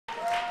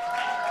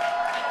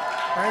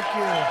Thank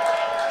you.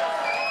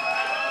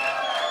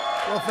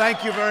 Well,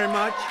 thank you very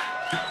much.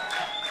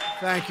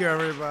 Thank you,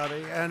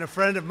 everybody. And a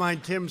friend of mine,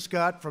 Tim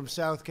Scott from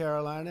South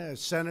Carolina, a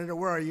senator.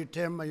 Where are you,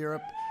 Tim? You're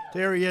up.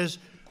 There he is.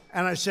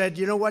 And I said,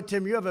 you know what,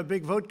 Tim, you have a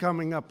big vote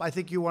coming up. I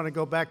think you want to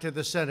go back to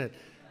the Senate.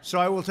 So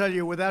I will tell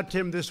you, without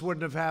Tim, this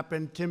wouldn't have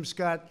happened. Tim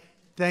Scott,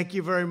 thank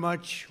you very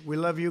much. We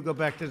love you. Go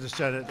back to the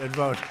Senate and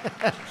vote.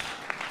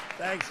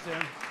 Thanks,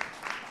 Tim.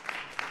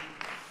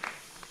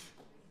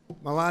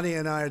 Melania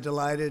and I are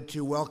delighted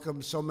to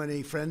welcome so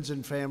many friends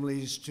and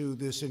families to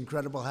this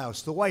incredible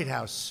house, the White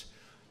House,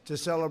 to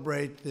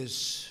celebrate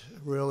this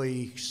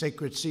really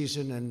sacred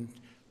season and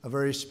a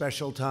very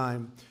special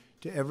time.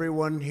 To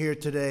everyone here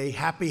today,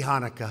 happy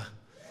Hanukkah.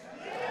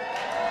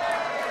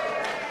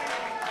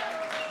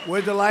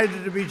 We're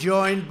delighted to be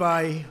joined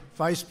by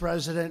Vice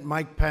President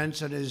Mike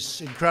Pence and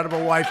his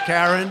incredible wife,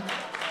 Karen.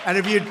 And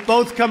if you'd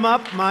both come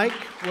up, Mike,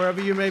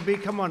 wherever you may be,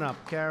 come on up.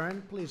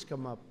 Karen, please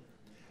come up.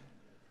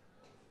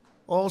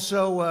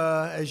 Also,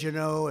 as you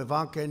know,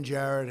 Ivanka and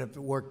Jared have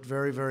worked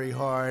very, very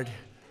hard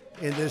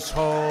in this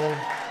whole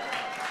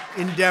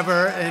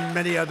endeavor and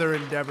many other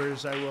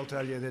endeavors. I will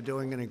tell you, they're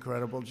doing an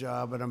incredible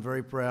job, and I'm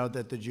very proud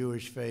that the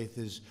Jewish faith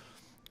is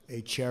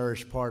a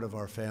cherished part of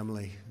our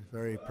family.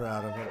 Very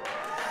proud of it.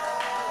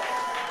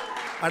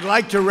 I'd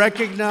like to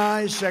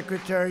recognize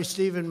Secretary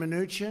Stephen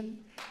Mnuchin,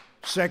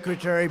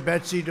 Secretary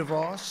Betsy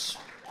DeVos,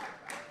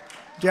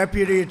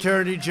 Deputy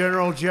Attorney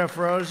General Jeff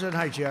Rosen.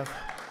 Hi, Jeff.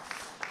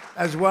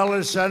 As well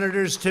as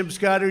Senators Tim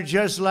Scott, who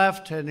just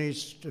left, and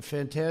he's a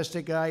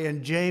fantastic guy,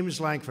 and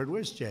James Lankford.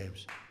 Where's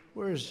James?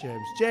 Where's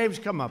James? James,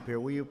 come up here,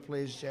 will you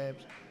please, James?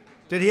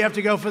 Did he have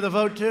to go for the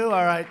vote too?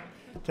 All right.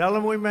 Tell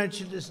him we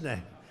mentioned his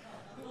name.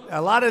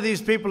 A lot of these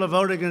people are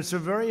voting on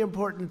some very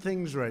important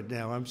things right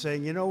now. I'm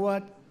saying, you know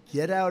what?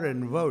 Get out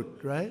and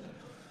vote, right?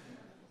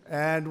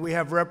 And we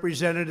have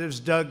Representatives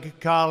Doug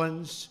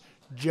Collins,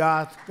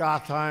 Joth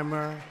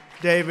Gottheimer,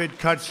 David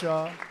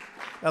Cutshaw,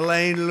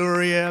 Elaine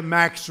Luria,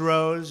 Max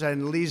Rose,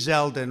 and Lee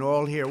Zeldin,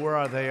 all here. Where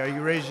are they? Are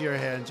you raising your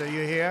hands? Are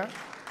you here?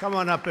 Come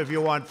on up if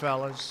you want,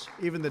 fellas.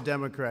 Even the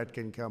Democrat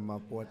can come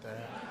up. What the hell?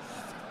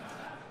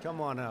 Come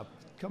on up.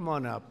 Come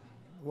on up.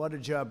 What a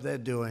job they're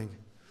doing.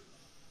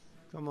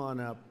 Come on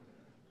up.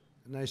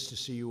 Nice to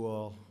see you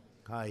all.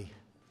 Hi.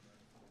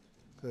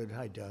 Good.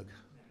 Hi, Doug.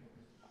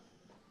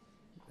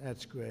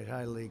 That's great.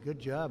 Hi, Lee. Good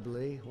job,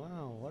 Lee.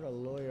 Wow, what a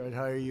lawyer. I'd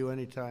hire you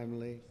anytime,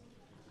 Lee.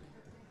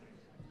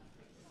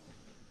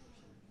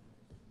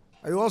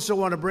 I also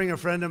want to bring a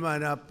friend of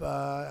mine up.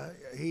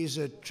 He's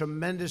a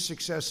tremendous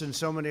success in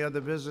so many other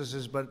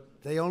businesses, but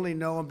they only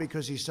know him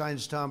because he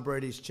signs Tom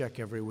Brady's check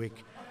every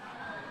week.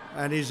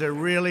 And he's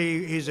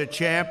a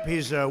champ.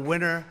 He's a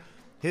winner.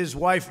 His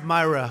wife,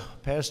 Myra,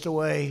 passed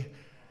away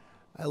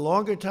a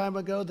longer time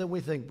ago than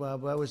we think,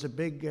 Bob. That was a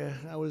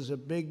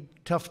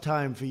big, tough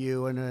time for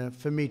you and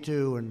for me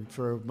too, and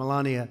for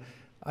Melania.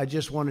 I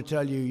just want to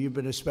tell you, you've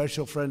been a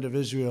special friend of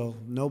Israel.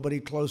 Nobody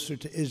closer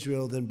to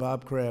Israel than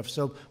Bob Kraft.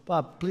 So,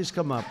 Bob, please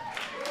come up.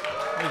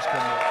 Please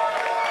come up.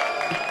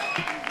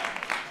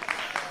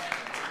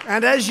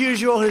 And as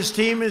usual, his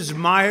team is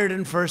mired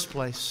in first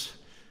place.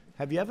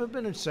 Have you ever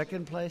been in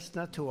second place?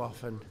 Not too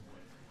often.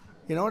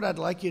 You know what I'd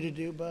like you to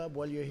do, Bob,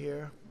 while you're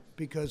here?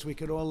 Because we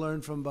could all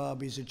learn from Bob.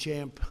 He's a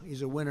champ.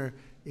 He's a winner.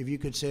 If you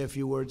could say a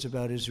few words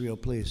about Israel,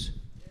 please.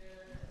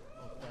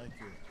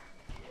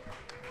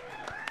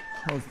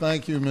 Well,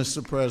 thank you,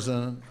 Mr.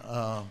 President.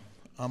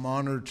 I'm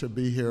honored to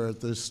be here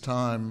at this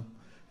time,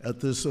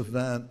 at this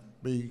event,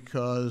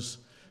 because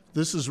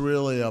this is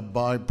really a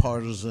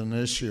bipartisan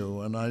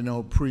issue, and I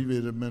know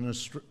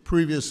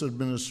previous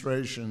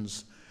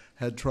administrations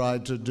had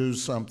tried to do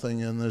something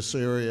in this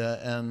area,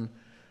 and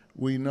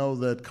we know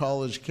that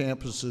college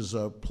campuses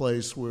are a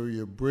place where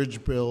you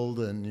bridge build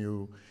and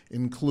you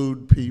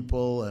include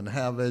people and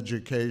have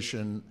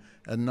education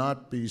and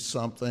not be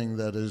something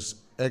that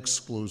is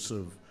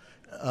exclusive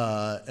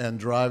and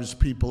drives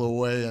people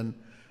away and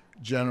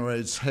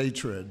generates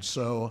hatred.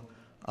 So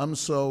I'm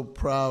so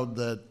proud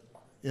that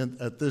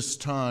at this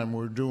time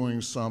we're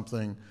doing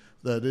something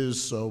that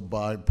is so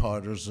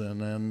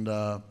bipartisan. And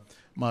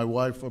my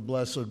wife of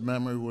blessed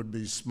memory would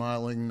be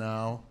smiling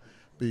now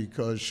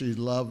because she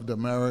loved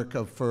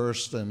America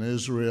first and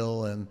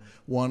Israel and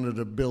wanted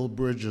to build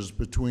bridges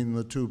between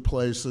the two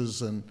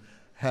places and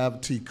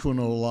have tikkun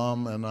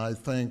olam, and I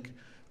think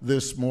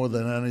this, more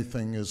than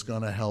anything, is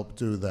going to help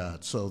do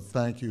that. So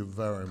thank you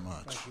very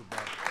much. Thank you, Bob.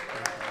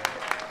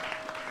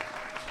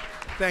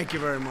 Thank you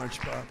very much,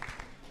 Bob.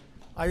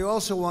 I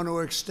also want to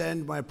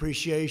extend my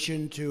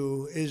appreciation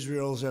to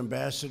Israel's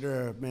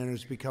ambassador, a man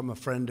who's become a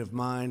friend of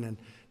mine and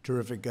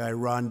terrific guy,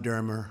 Ron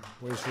Dermer.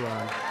 Where's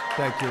Ron?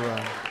 Thank you,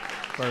 Ron,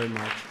 very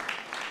much.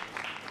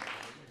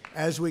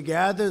 As we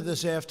gather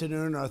this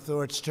afternoon, our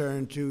thoughts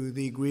turn to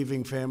the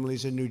grieving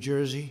families in New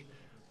Jersey.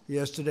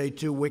 Yesterday,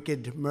 2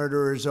 wicked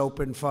murderers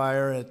opened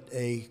fire at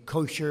a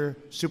kosher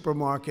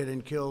supermarket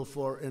and killed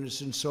 4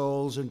 innocent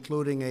souls,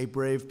 including a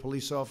brave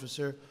police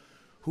officer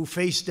who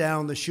faced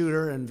down the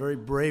shooter and very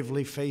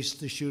bravely faced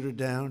the shooter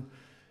down.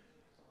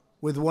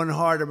 With one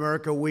heart,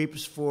 America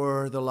weeps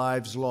for the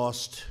lives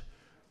lost.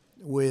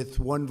 With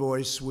one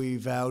voice, we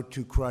vow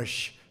to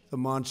crush the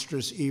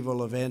monstrous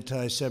evil of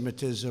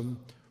anti-Semitism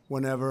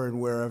whenever and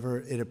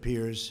wherever it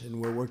appears,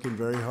 and we're working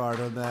very hard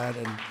on that.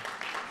 And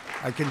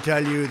I can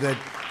tell you that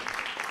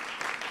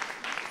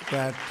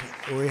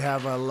we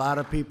have a lot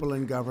of people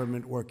in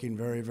government working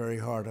very, very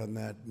hard on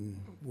that, and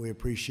we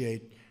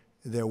appreciate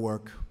their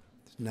work.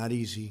 It's not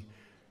easy.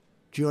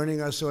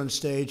 Joining us on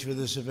stage for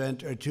this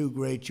event are two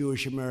great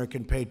Jewish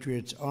American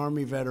patriots,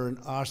 Army veteran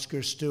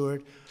Oscar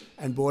Stewart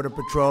and Border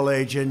Patrol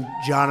agent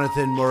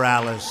Jonathan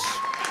Morales.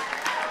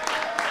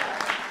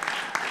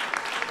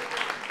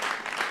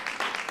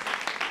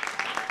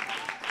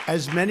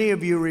 As many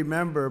of you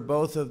remember,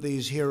 both of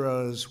these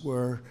heroes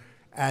were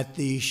at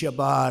the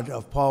Shabbat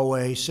of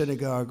Poway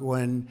Synagogue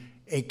when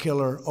a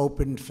killer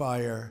opened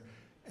fire.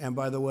 And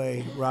by the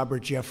way,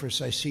 Robert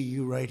Jeffress, I see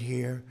you right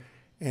here.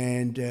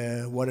 And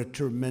what a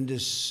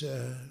tremendous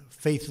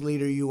faith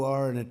leader you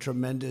are and a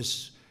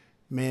tremendous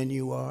man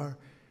you are.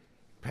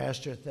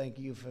 Pastor, thank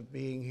you for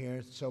being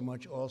here so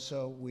much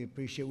also. We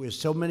appreciate it. We have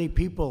so many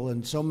people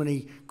and so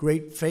many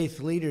great faith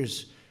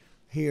leaders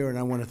here, and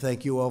I want to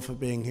thank you all for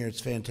being here.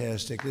 It's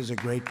fantastic. This is a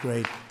great,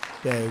 great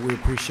day. We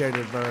appreciate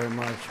it very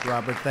much.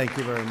 Robert, thank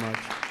you very much.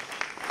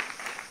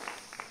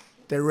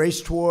 They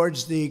raced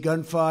towards the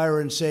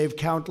gunfire and saved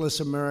countless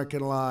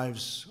American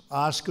lives.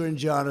 Oscar and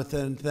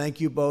Jonathan,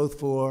 thank you both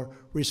for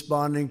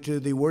responding to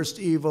the worst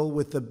evil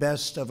with the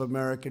best of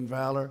American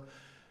valor.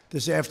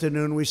 This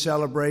afternoon, we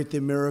celebrate the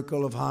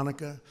miracle of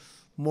Hanukkah.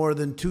 More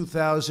than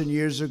 2,000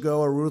 years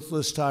ago, a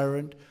ruthless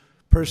tyrant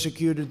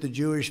persecuted the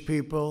Jewish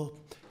people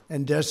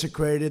and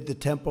desecrated the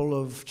Temple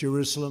of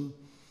Jerusalem.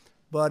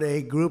 But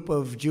a group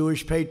of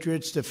Jewish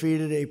patriots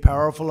defeated a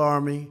powerful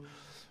army,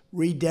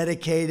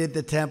 rededicated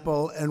the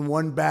temple, and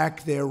won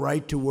back their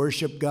right to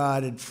worship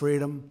God in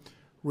freedom.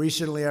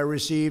 Recently, I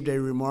received a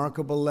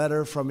remarkable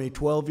letter from a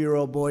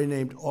 12-year-old boy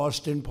named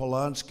Austin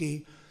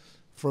Polanski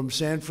from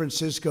San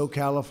Francisco,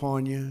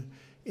 California.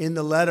 In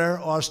the letter,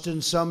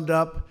 Austin summed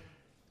up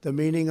the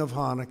meaning of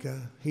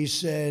Hanukkah. He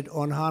said,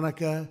 on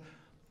Hanukkah,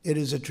 it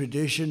is a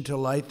tradition to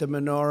light the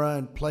menorah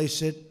and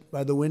place it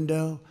by the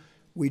window.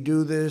 We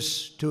do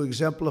this to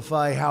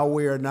exemplify how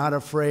we are not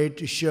afraid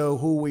to show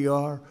who we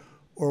are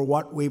or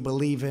what we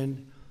believe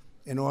in.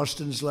 In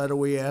Austin's letter,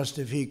 we asked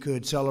if he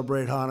could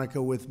celebrate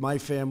Hanukkah with my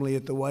family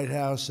at the White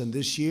House, and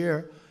this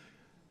year,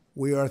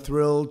 we are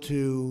thrilled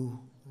to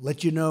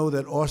let you know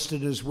that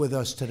Austin is with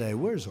us today.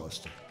 Where's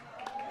Austin?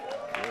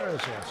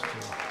 Where's Austin?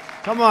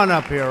 Come on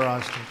up here,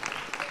 Austin.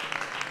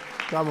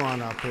 Come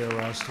on up here,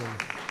 Austin.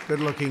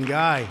 Good-looking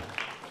guy.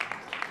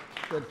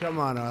 Good. Come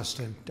on,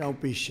 Austin. Don't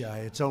be shy.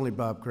 It's only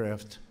Bob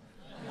Kraft.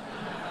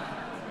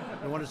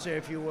 You want to say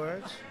a few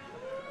words?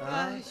 Sure.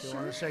 You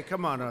want to say,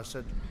 come on,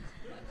 Austin.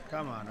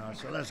 Come on,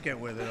 Austin. Let's get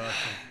with it,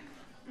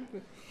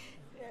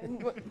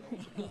 Austin.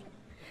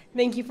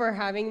 Thank you for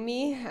having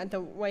me at the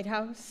White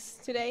House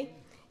today.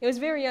 It was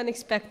very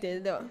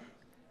unexpected.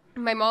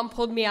 My mom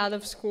pulled me out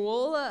of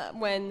school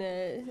when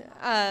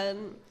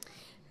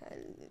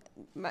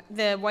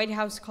the White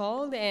House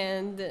called,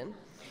 and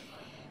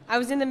I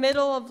was in the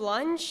middle of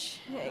lunch.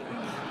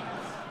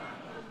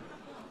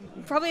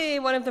 Probably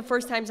one of the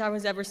first times I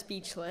was ever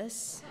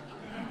speechless.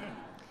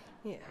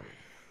 Yeah.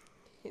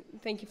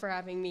 Thank you for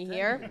having me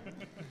here.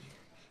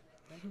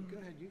 Thank you. Go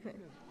ahead. You can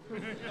go.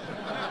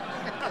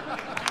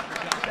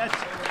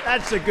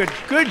 That's a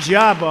good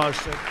job,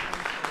 Austin.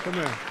 Come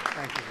here.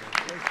 Thank you.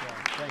 Great job.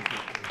 Thank you.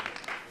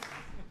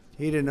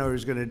 He didn't know he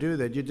was going to do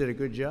that. You did a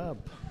good job.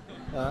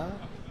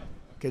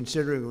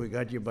 Considering we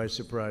got you by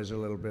surprise a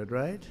little bit,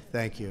 right?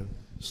 Thank you.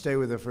 Stay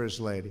with the First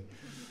Lady.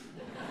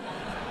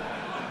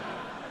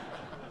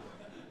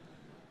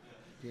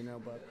 Do you know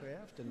about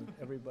Kraft and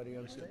everybody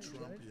on stage,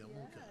 right?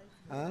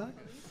 Huh?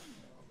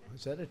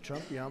 Is that a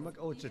Trump yarmulke?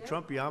 Oh, it's a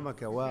Trump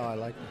yarmulke. Wow, I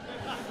like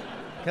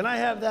it. Can I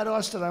have that,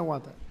 Austin? I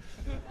want that.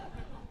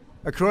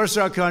 Across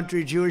our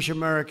country, Jewish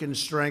Americans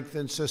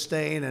strengthen,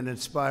 sustain, and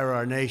inspire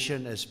our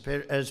nation.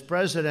 As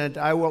president,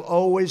 I will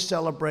always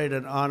celebrate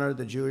and honor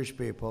the Jewish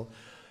people,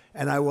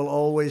 and I will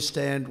always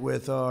stand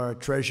with our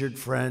treasured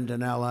friend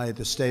and ally,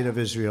 the State of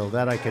Israel.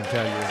 That I can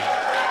tell you.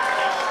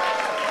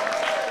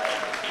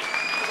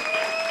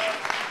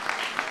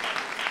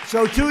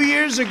 So 2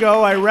 years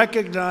ago, I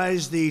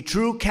recognized the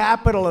true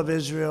capital of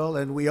Israel,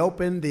 and we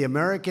opened the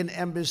American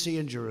Embassy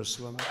in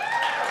Jerusalem.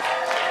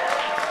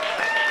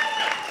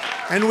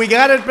 And we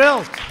got it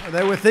built.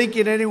 They were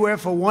thinking anywhere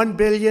from $1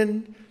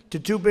 billion to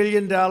 $2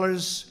 billion.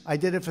 I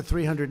did it for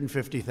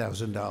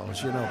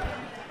 $350,000, you know.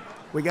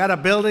 We got a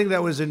building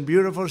that was in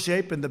beautiful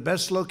shape in the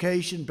best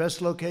location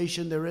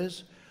there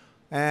is.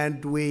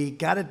 And we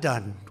got it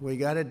done. We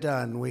got it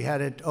done. We had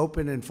it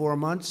open in 4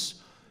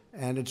 months.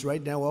 And it's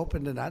right now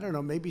open, and I don't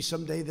know, maybe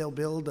someday they'll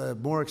build a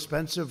more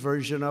expensive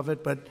version of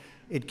it, but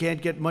it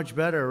can't get much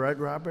better, right,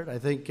 Robert? I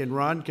think, and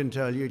Ron can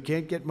tell you, it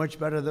can't get much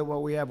better than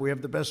what we have. We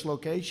have the best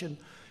location.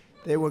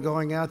 They were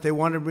going out, they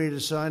wanted me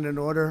to sign an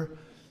order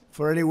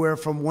for anywhere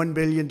from $1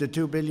 billion to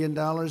 $2 billion,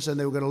 and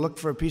they were going to look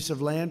for a piece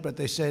of land, but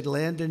they said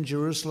land in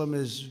Jerusalem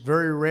is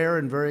very rare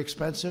and very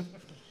expensive.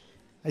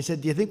 I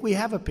said, do you think we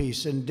have a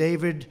piece? And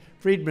David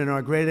Friedman,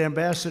 our great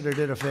ambassador,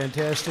 did a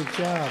fantastic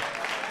job.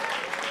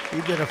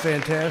 He did a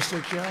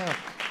fantastic job.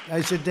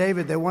 I said,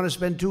 David, they want to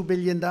spend $2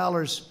 billion.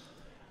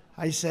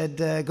 I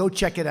said, go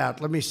check it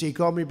out. Let me see. He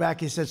called me back.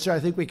 He said, sir, I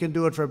think we can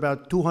do it for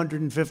about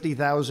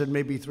 $250,000,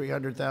 maybe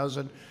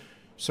 $300,000.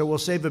 So we'll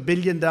save $1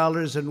 billion,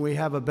 and we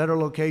have a better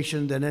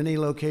location than any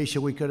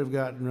location we could have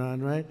gotten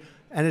on, right?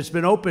 And it's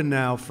been open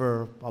now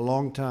for a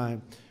long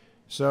time.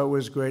 So it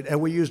was great. And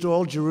we used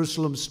all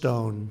Jerusalem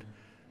stone.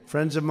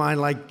 Friends of mine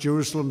like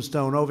Jerusalem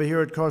stone. Over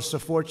here it costs a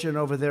fortune.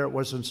 Over there it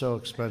wasn't so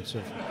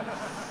expensive.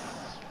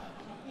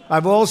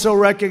 I've also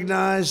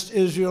recognized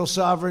Israel's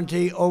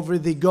sovereignty over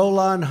the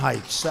Golan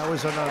Heights. That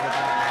was another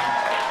thing.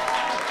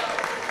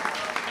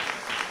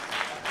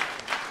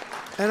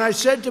 And I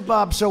said to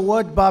Bob, so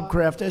what, Bob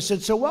Kraft, I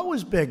said, so what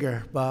was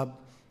bigger, Bob?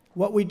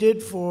 What we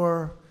did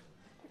for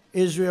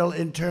Israel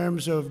in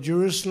terms of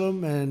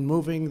Jerusalem and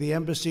moving the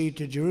embassy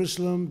to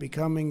Jerusalem,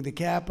 becoming the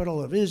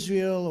capital of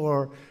Israel,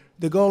 or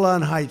the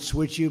Golan Heights,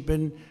 which you've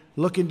been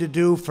looking to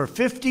do for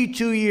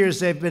 52 years.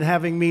 They've been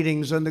having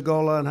meetings on the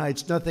Golan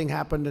Heights. Nothing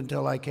happened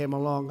until I came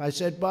along. I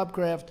said, Bob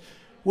Kraft,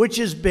 which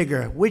is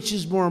bigger? Which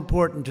is more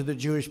important to the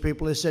Jewish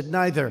people? He said,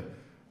 neither.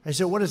 I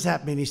said, what does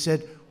that mean? He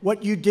said,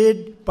 what you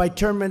did by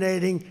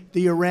terminating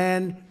the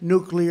Iran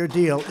nuclear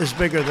deal is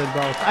bigger than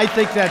both. I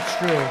think that's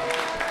true.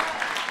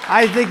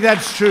 I think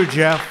that's true,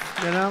 Jeff.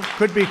 You know,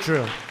 could be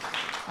true.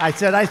 I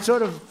said, I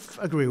sort of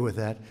agree with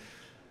that.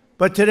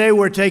 But today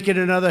we're taking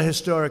another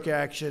historic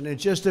action. In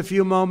just a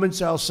few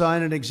moments, I'll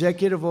sign an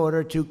executive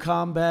order to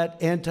combat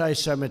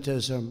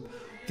anti-Semitism.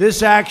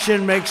 This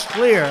action makes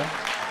clear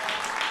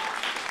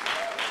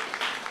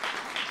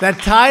that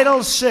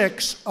Title VI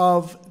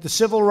of the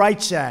Civil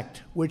Rights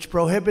Act, which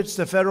prohibits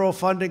the federal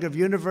funding of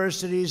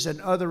universities and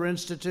other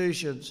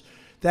institutions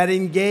that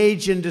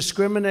engage in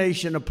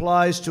discrimination,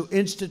 applies to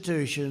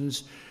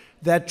institutions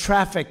that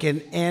traffic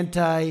in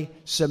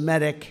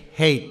anti-Semitic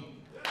hate.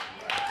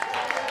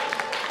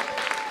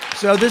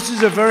 So this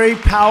is a very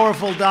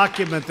powerful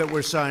document that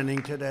we're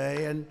signing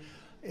today, and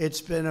it's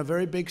been a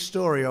very big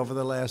story over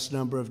the last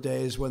number of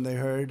days when they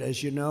heard.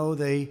 As you know,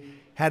 they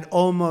had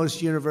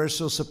almost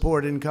universal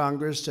support in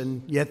Congress,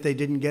 and yet they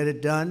didn't get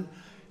it done.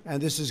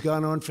 And this has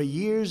gone on for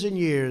years and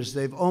years.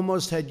 They've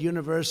almost had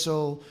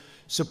universal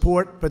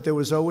support, but there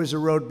was always a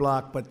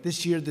roadblock. But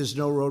this year there's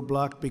no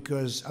roadblock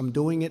because I'm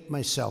doing it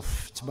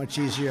myself. It's much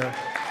easier.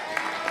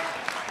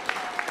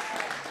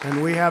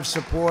 And we have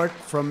support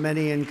from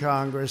many in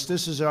Congress.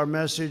 This is our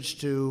message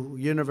to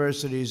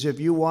universities. If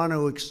you want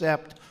to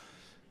accept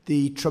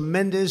the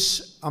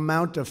tremendous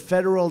amount of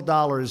federal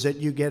dollars that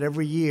you get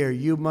every year,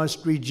 you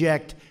must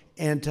reject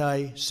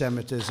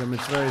anti-Semitism.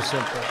 It's very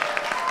simple.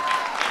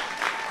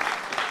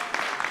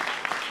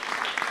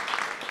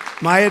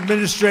 My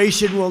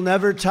administration will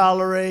never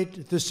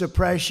tolerate the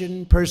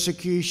suppression,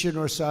 persecution,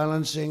 or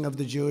silencing of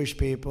the Jewish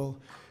people.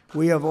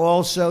 We have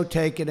also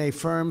taken a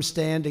firm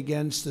stand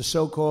against the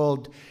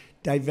so-called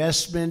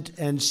divestment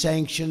and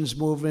sanctions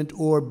movement,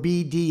 or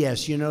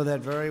BDS. You know that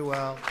very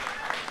well.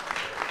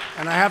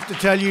 And I have to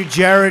tell you,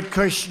 Jared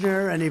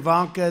Kushner and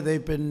Ivanka,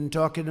 they've been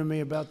talking to me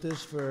about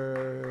this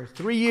for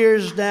 3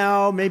 years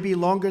now, maybe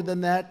longer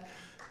than that.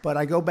 But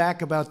I go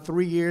back about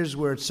 3 years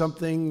where it's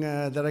something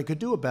that I could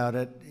do about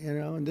it. You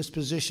know, in this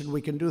position,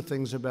 we can do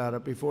things about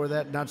it. Before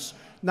that,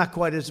 not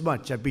quite as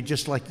much. I'd be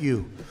just like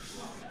you.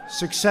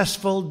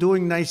 Successful,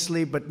 doing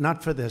nicely, but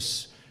not for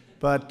this.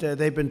 But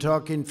they've been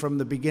talking from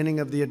the beginning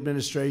of the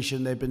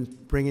administration. They've been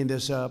bringing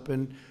this up.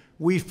 And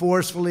we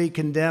forcefully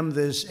condemn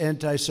this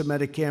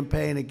anti-Semitic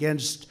campaign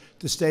against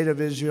the state of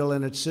Israel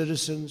and its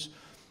citizens.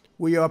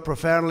 We are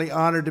profoundly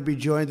honored to be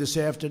joined this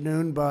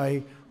afternoon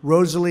by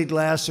Rosalie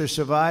Glasser,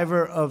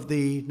 survivor of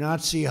the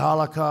Nazi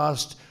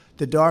Holocaust,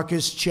 the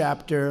darkest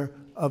chapter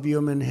of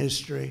human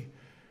history.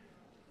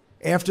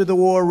 After the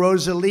war,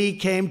 Rosalie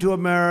came to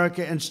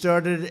America and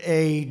started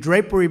a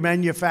drapery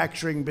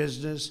manufacturing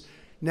business.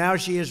 Now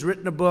she has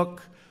written a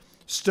book,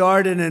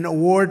 starred in an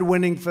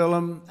award-winning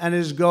film, and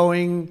is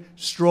going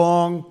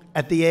strong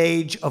at the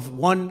age of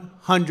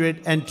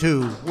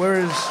 102. Where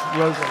is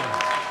Rosalie?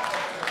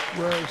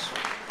 Where is?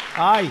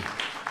 Hi.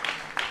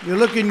 You're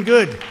looking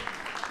good.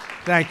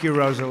 Thank you,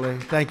 Rosalie.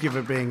 Thank you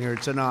for being here.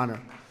 It's an honor.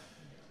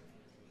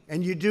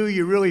 And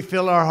you really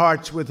fill our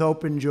hearts with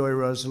hope and joy,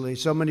 Rosalie.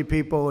 So many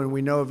people, and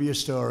we know of your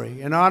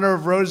story. In honor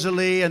of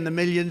Rosalie and the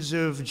millions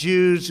of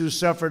Jews who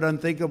suffered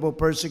unthinkable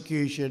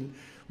persecution,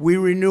 we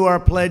renew our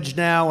pledge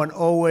now and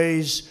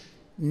always,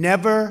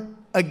 never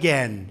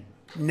again.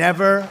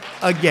 Never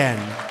again.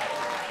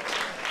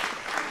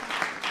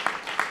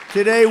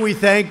 Today we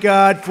thank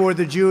God for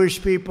the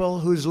Jewish people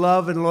whose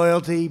love and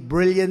loyalty,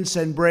 brilliance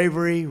and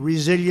bravery,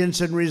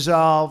 resilience and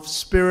resolve,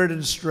 spirit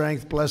and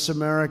strength bless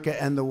America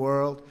and the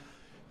world.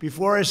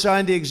 Before I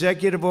sign the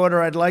executive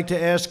order, I'd like to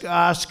ask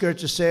Oscar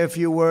to say a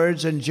few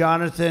words, and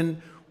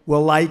Jonathan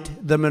will light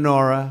the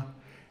menorah.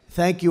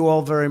 Thank you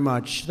all very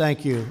much.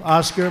 Thank you.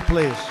 Oscar,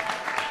 please.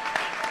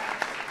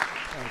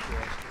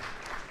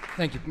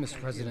 Thank you, Mr.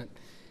 President.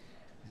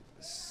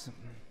 So,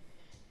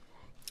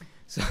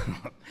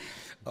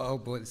 oh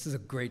boy, this is a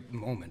great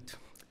moment.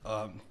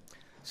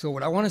 So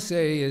what I want to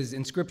say is,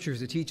 in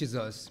scriptures, it teaches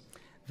us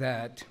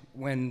that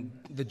when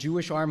the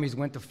Jewish armies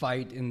went to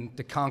fight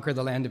to conquer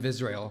the land of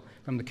Israel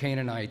from the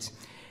Canaanites,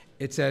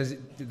 it says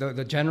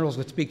the generals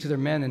would speak to their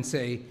men and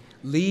say,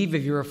 "Leave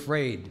if you're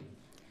afraid."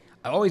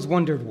 I always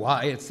wondered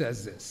why it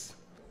says this.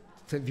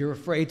 If you're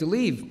afraid to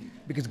leave,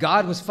 because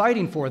God was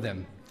fighting for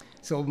them.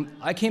 So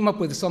I came up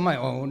with this on my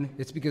own.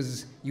 It's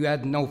because you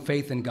had no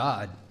faith in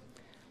God.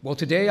 Well,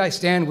 today I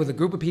stand with a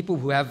group of people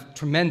who have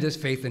tremendous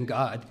faith in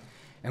God,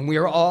 and we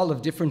are all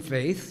of different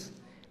faiths,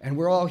 and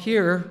we're all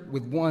here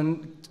with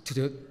one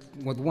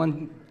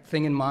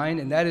thing in mind,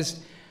 and that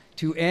is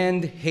to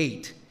end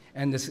hate.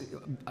 And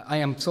I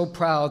am so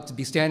proud to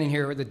be standing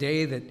here the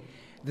day that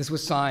this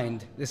was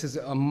signed. This is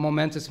a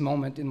momentous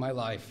moment in my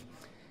life.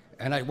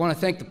 And I want to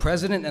thank the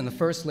President and the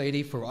First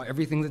Lady for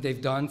everything that they've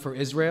done for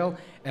Israel,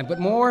 but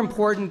more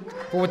important,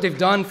 for what they've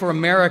done for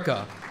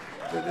America.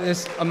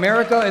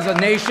 America is a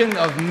nation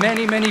of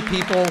many, many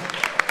people,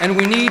 and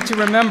we need to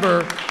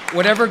remember,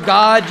 whatever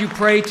God you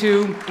pray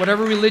to,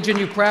 whatever religion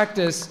you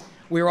practice,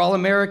 we are all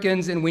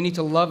Americans, and we need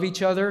to love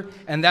each other,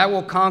 and that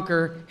will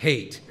conquer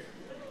hate.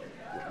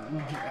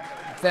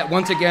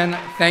 Once again,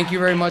 thank you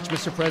very much,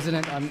 Mr.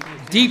 President. I'm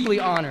deeply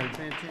honored.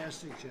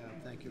 Fantastic job.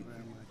 Thank you very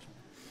much.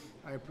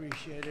 I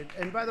appreciate it.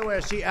 And by the way,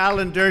 I see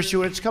Alan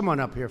Dershowitz. Come on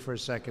up here for a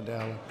second,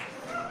 Alan.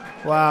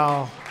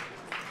 Wow.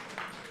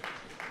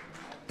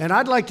 And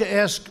I'd like to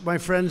ask my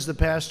friends, the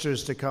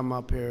pastors, to come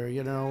up here.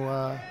 You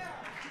know,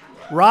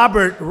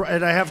 Robert,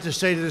 and I have to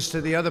say this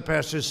to the other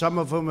pastors, some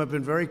of whom have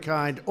been very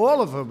kind,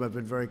 all of whom have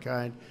been very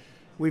kind.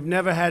 We've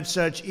never had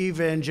such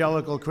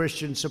evangelical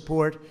Christian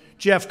support.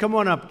 Jeff, come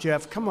on up,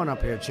 Jeff. Come on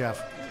up here,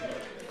 Jeff.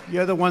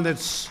 You're the one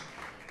that's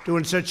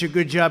doing such a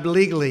good job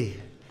legally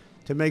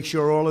to make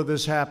sure all of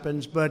this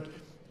happens. But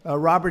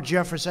Robert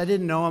Jeffress, I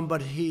didn't know him,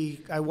 but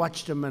I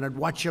watched him, and I'd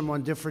watch him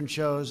on different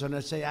shows, and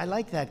I'd say, I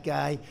like that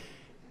guy.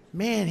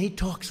 Man, he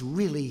talks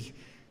really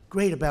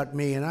great about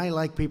me, and I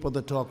like people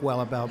that talk well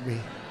about me.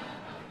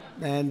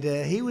 And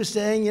he was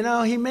saying, you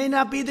know, he may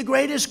not be the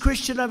greatest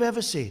Christian I've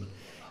ever seen.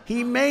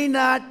 He may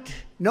not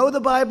know the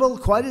Bible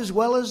quite as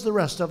well as the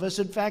rest of us.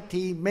 In fact,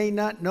 he may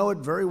not know it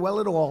very well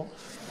at all.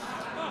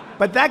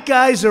 But that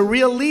guy's a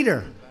real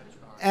leader,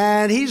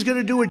 and he's going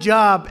to do a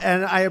job,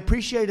 and I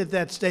appreciated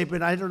that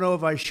statement. I don't know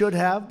if I should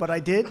have, but I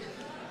did.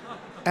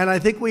 And I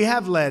think we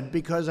have led,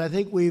 because I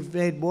think we've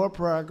made more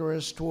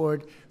progress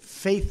toward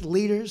faith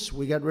leaders.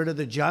 We got rid of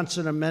the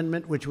Johnson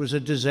Amendment, which was a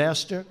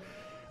disaster.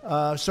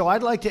 So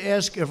I'd like to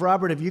ask if,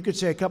 Robert, if you could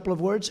say a couple of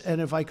words, and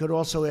if I could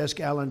also ask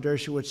Alan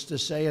Dershowitz to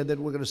say, and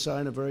then we're going to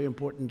sign a very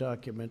important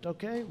document.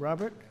 Okay,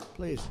 Robert,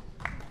 please.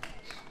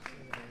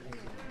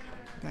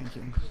 Thank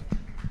you.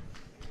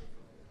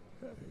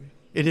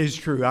 It is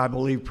true. I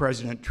believe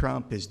President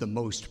Trump is the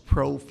most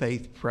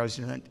pro-faith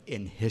president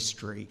in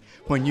history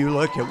when you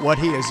look at what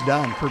he has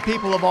done for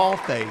people of all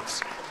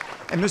faiths.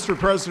 And Mr.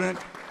 President,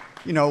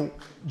 you know,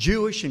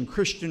 Jewish and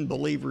Christian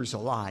believers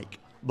alike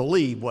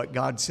believe what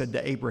God said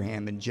to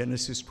Abraham in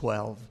Genesis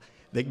 12,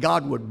 that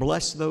God would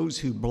bless those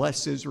who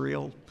bless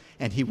Israel,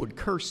 and he would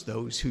curse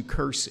those who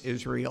curse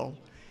Israel.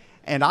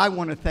 And I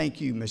want to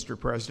thank you, Mr.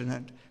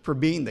 President, for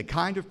being the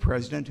kind of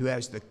president who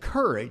has the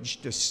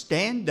courage to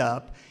stand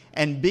up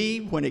and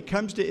be, when it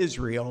comes to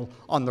Israel,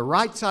 on the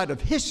right side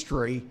of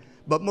history,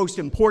 but most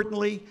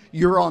importantly,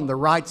 you're on the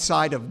right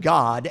side of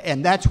God,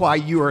 and that's why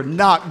you are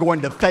not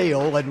going to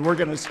fail, and we're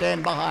going to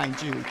stand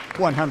behind you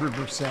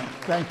 100%.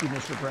 Thank you,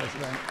 Mr.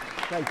 President.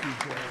 Thank you,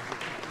 Joe.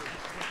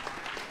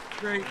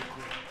 Great.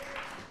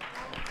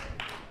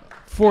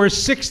 For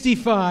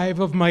 65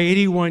 of my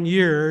 81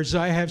 years,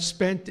 I have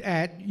spent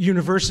at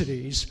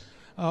universities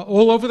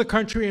all over the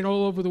country and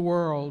all over the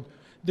world.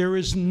 There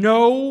is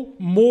no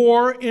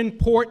more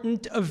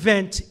important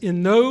event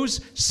in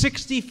those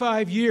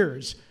 65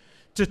 years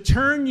to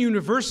turn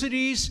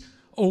universities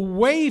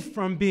away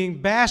from being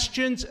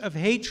bastions of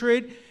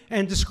hatred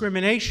and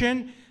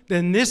discrimination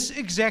than this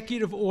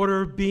executive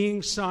order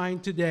being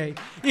signed today.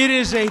 It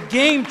is a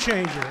game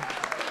changer.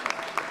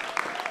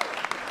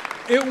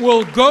 It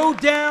will go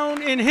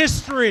down in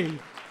history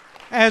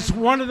as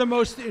one of the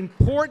most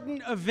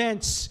important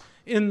events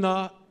in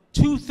the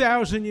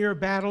 2,000-year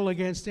battle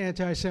against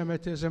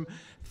anti-Semitism.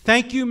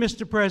 Thank you,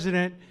 Mr.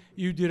 President.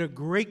 You did a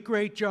great,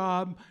 great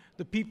job.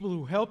 The people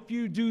who helped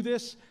you do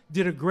this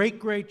did a great,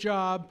 great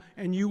job,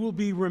 and you will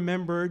be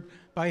remembered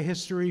by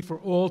history for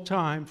all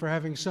time for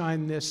having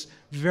signed this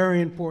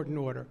very important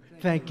order.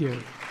 Thank you.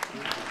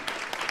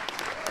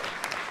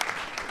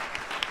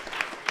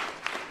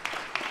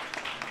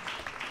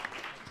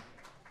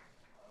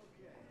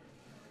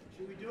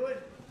 Should we do it?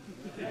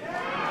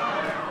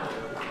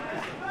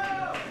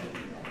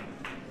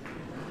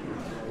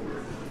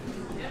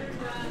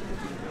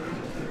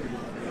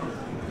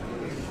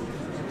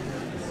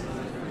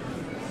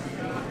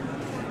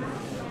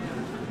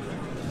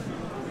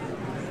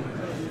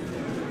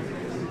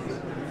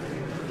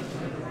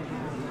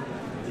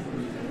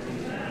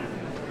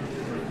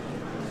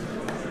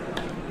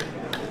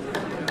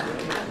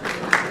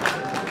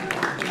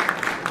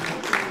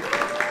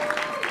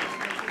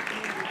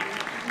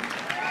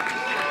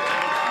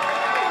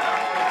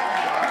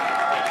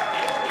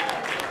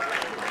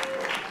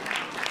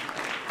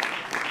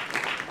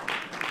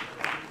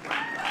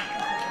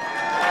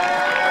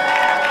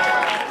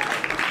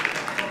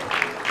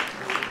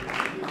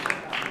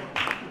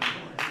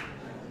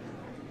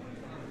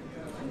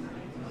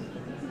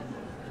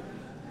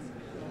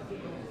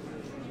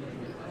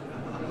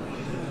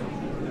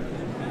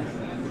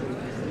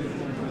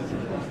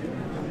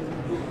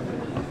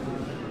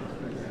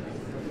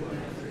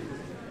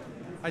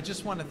 I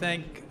just want to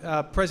thank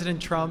President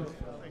Trump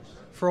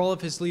for all of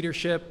his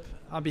leadership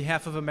on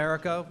behalf of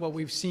America. What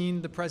we've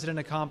seen the president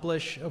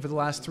accomplish over the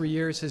last 3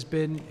 years has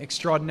been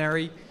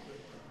extraordinary.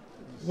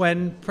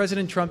 When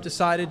President Trump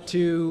decided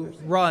to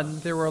run,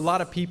 there were a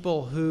lot of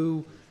people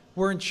who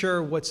weren't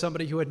sure what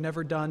somebody who had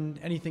never done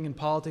anything in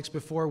politics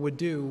before would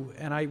do,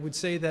 and I would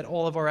say that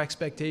all of our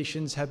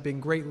expectations have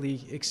been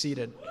greatly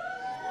exceeded.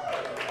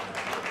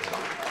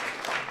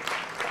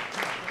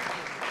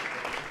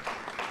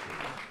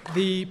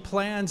 The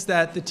plans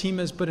that the team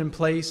has put in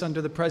place under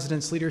the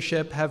president's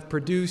leadership have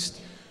produced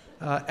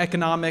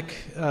economic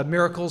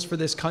miracles for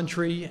this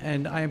country,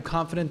 and I am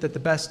confident that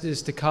the best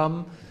is to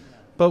come.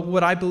 But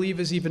what I believe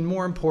is even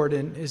more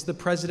important is the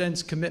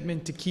president's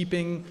commitment to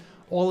keeping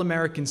all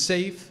Americans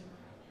safe,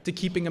 to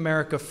keeping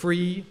America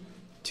free,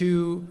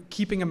 to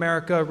keeping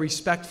America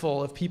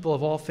respectful of people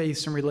of all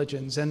faiths and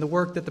religions. And the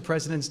work that the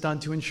president's done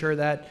to ensure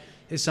that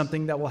is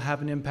something that will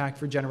have an impact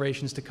for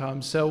generations to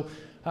come. So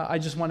I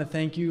just want to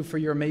thank you for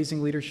your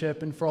amazing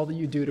leadership and for all that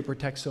you do to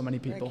protect so many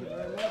people. Thank you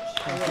very much.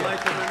 We'll light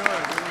the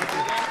menorah. Do you want to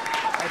do that?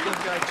 I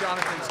think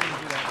Jonathan's going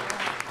to do that.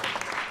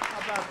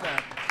 How about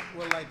that?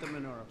 We'll light the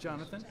menorah.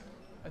 Jonathan,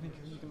 I think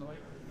you can light.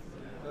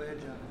 Go ahead,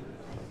 Jonathan.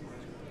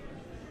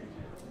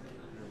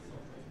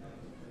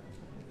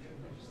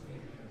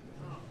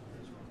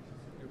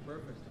 You're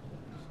perfect.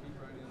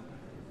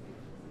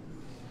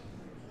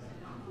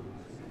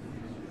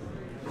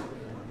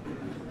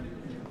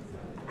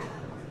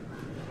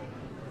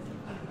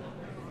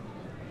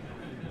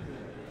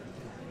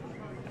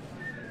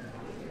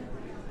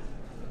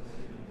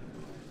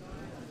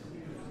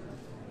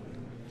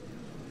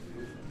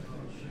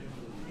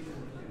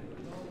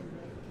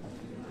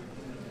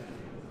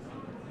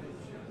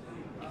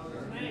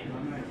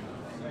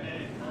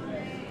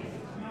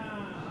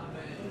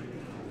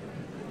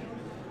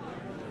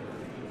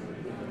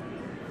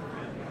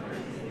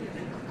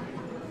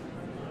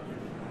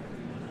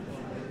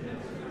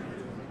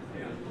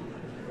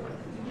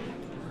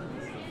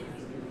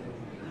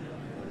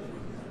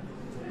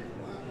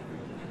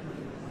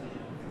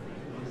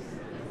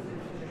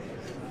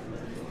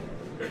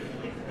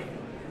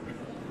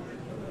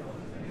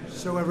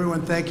 So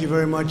everyone, thank you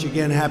very much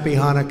again. Happy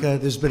Hanukkah.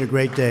 This has been a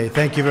great day.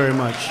 Thank you very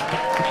much.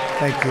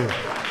 Thank you.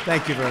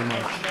 Thank you very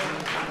much.